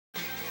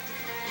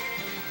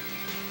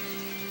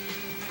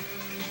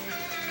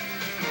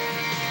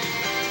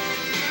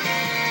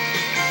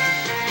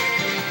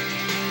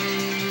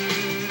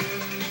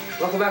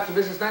Welcome back to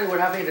Business Night. We're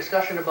having a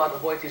discussion about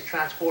Aboitiz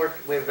Transport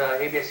with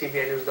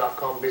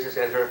ABS-CBN business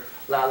editor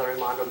Lala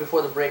Rimando.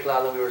 Before the break,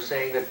 Lala, we were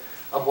saying that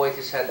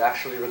Aboitiz had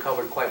actually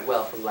recovered quite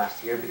well from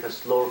last year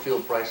because lower fuel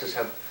prices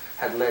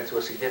had led to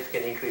a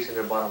significant increase in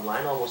their bottom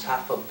line, almost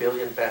 ₱500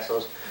 million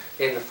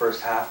in the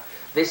first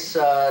half. This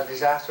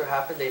disaster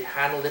happened. They've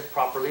handled it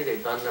properly.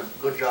 They've done a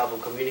good job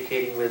of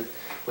communicating with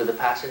the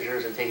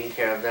passengers and taking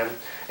care of them,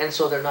 and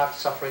so they're not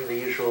suffering the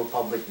usual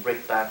public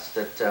brickbats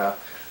that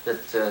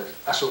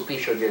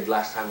Sulpicio did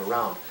last time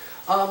around.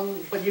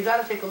 But you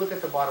got to take a look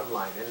at the bottom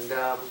line,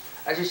 and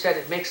as you said,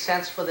 it makes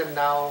sense for them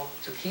now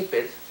to keep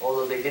it,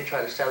 although they did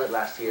try to sell it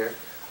last year.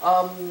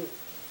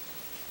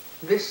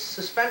 This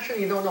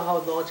suspension, you don't know how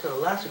long it's going to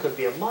last. It could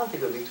be a month,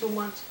 it could be 2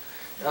 months,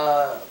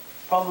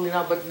 probably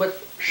not. But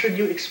should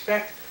you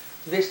expect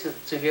this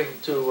to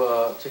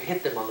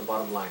hit them on the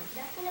bottom line?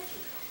 Definitely.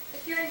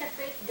 If you're in the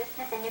freight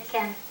business and you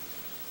can't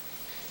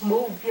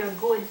move your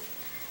goods,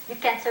 you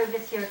can't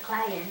service your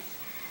clients,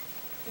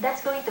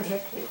 that's going to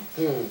hit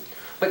you.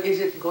 But is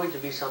it going to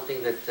be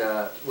something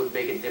that would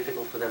make it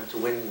difficult for them to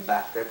win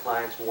back their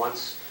clients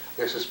once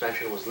their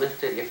suspension was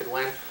lifted, if and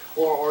when?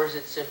 Or is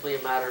it simply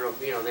a matter of,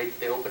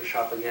 they open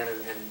shop again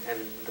and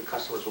the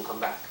customers will come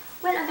back?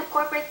 Well, on the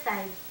corporate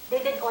side,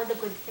 they did all the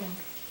good things.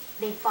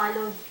 They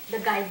followed the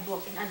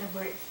guidebook, in other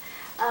words.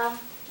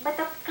 But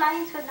the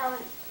clients will now,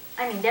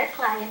 their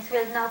clients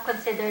will now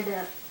consider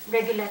the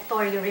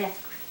regulatory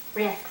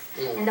risks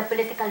and the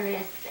political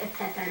risks,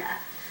 etc.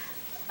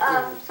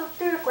 So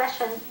to your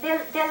question,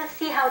 they'll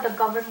see how the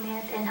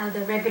government and how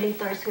the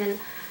regulators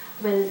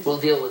will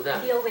deal with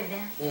them.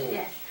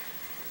 Yes.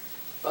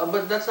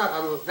 But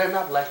they're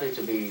not likely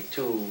to be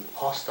too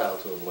hostile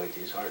to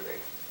Aboitiz, are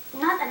they?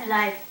 Not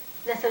unlike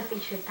the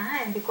Sulpicio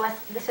time, because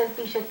the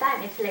Sulpicio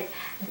time, it's like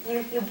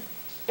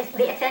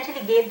they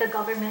essentially gave the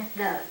government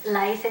the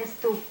license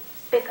to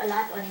pick a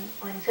lot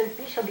on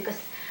Sulpicio because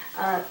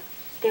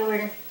they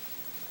were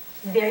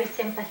very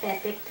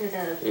sympathetic to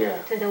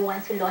the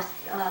ones who lost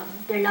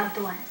their loved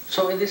ones.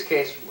 So in this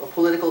case,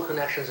 political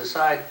connections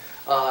aside,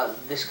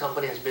 this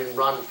company has been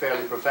run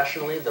fairly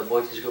professionally. The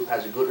Aboitiz Group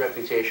has a good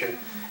reputation,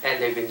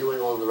 and they've been doing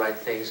all the right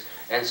things,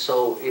 and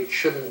so it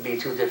shouldn't be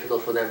too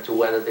difficult for them to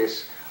weather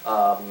this,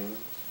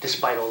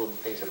 despite all of the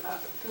things that have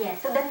happened. Yeah.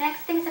 So the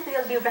next things that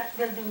we'll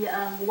be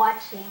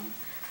watching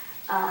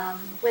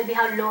will be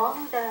how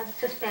long the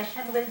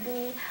suspension will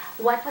be,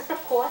 what was the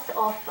cause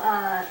of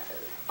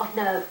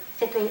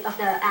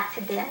the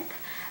accident.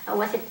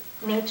 Was it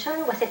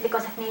nature? Was it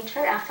because of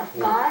nature, acts of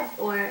God,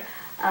 or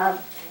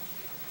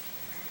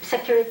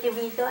security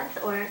reasons?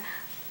 Or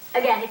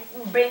again, it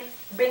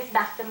brings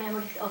back the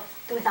memories of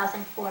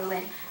 2004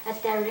 when a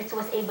terrorist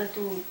was able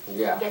to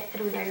get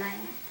through their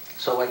line.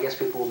 So I guess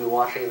people will be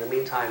watching. In the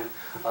meantime,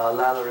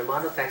 Lala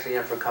Rimando, thanks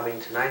again for coming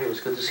tonight. It was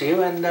good to see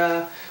you, and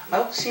I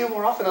hope to see you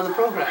more often on the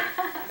program.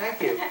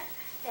 Thank you.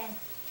 Thanks.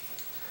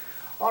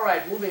 All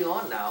right, moving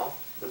on now.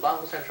 The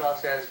Bangko Sentral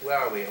says, where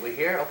are we? Are we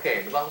here?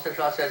 Okay, the Bangko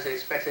Sentral says it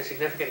expects a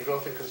significant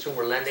growth in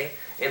consumer lending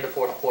in the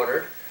fourth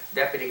quarter.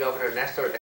 Deputy Governor Nestor